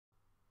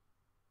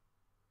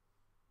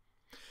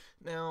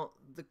Now,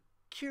 the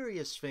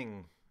curious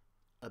thing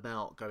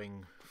about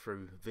going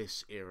through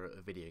this era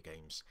of video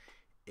games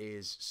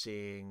is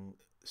seeing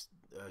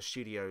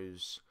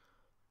studios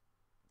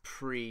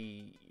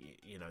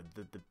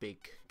the big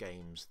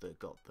games that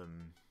got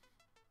them,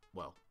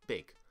 well,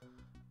 big.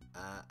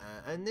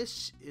 And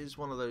this is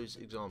one of those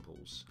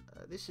examples.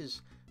 This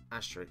is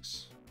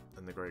Asterix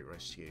and the Great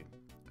Rescue,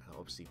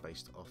 obviously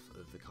based off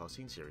of the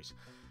cartoon series.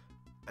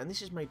 And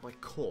this is made by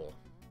Core,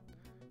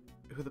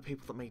 who are the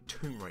people that made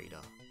Tomb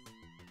Raider.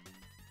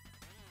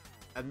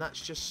 And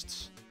that's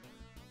just...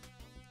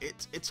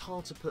 It's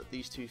hard to put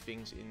these two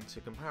things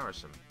into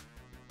comparison.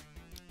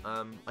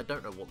 I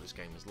don't know what this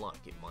game is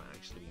like. It might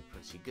actually be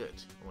pretty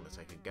good. I want to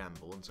take a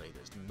gamble and say that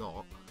it's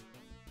not.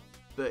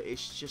 But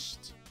it's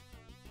just...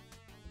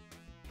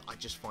 I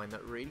just find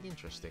that really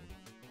interesting.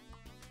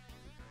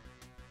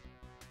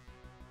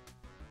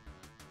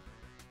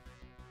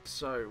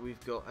 So,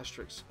 we've got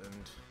Asterix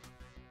and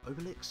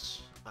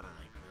Obelix? I don't know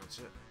how you pronounce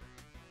it.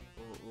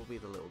 We'll be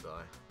the little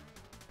guy.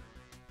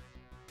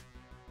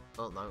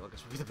 Oh no, I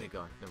guess we'll be the big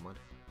guy. Never mind.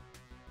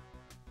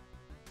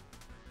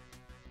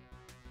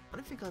 I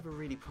don't think I ever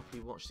really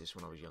properly watched this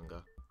when I was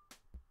younger.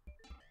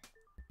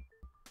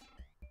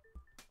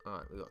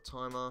 Alright, we've got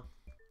timer.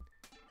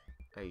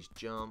 A is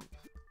jump.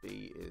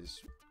 B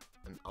is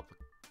an upper...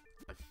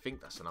 I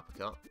think that's an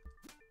uppercut.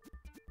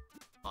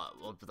 I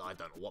don't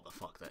know what the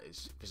fuck that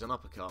is. If it's an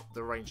uppercut,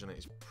 the range on it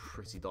is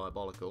pretty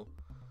diabolical.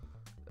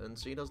 And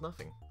C does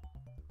nothing.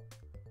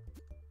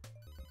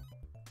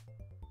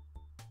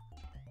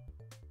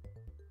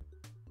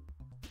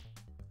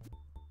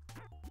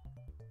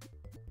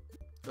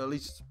 At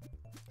least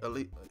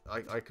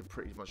I could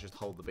pretty much just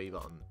hold the B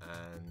button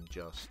and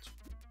just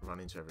run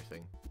into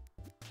everything.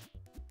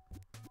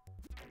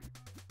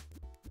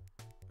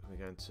 Can we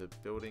go into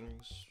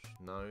buildings?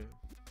 No.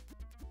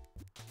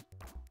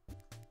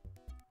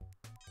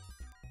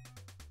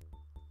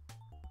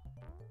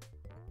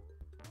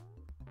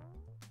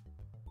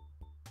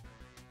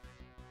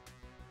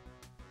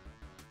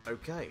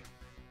 Okay.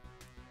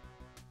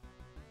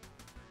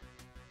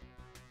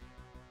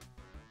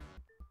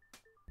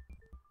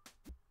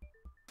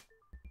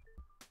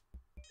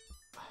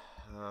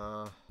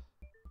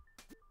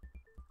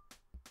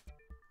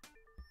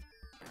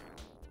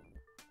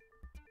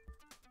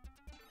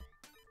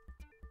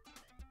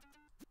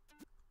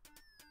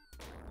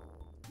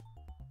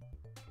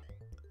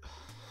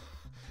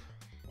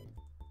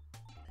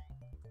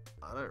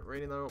 I don't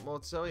really know what more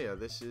to tell you.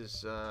 This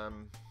is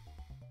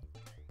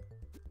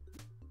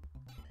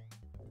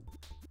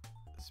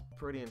it's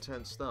pretty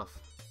intense stuff.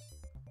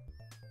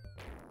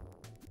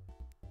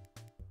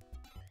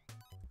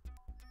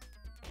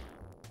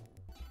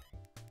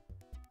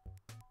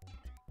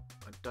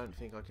 I don't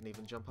think I can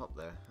even jump up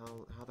there.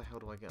 How the hell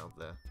do I get up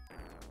there?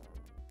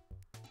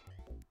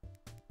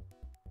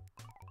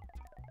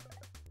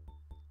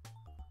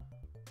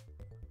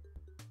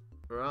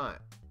 Right.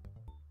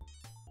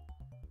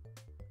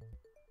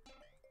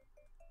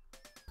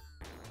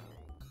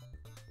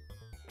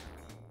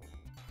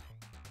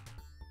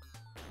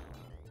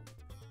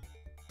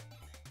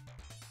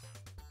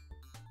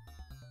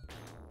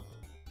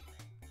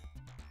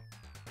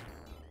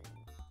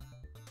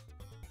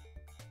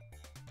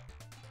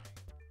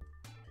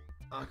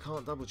 I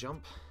can't double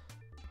jump.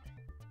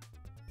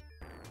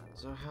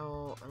 So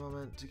how am I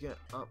meant to get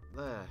up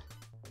there?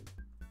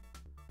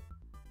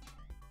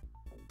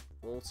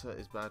 Water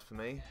is bad for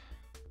me.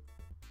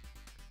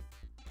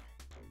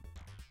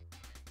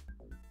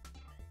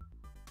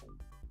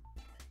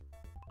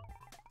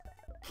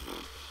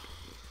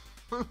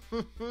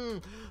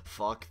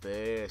 Fuck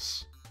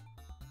this.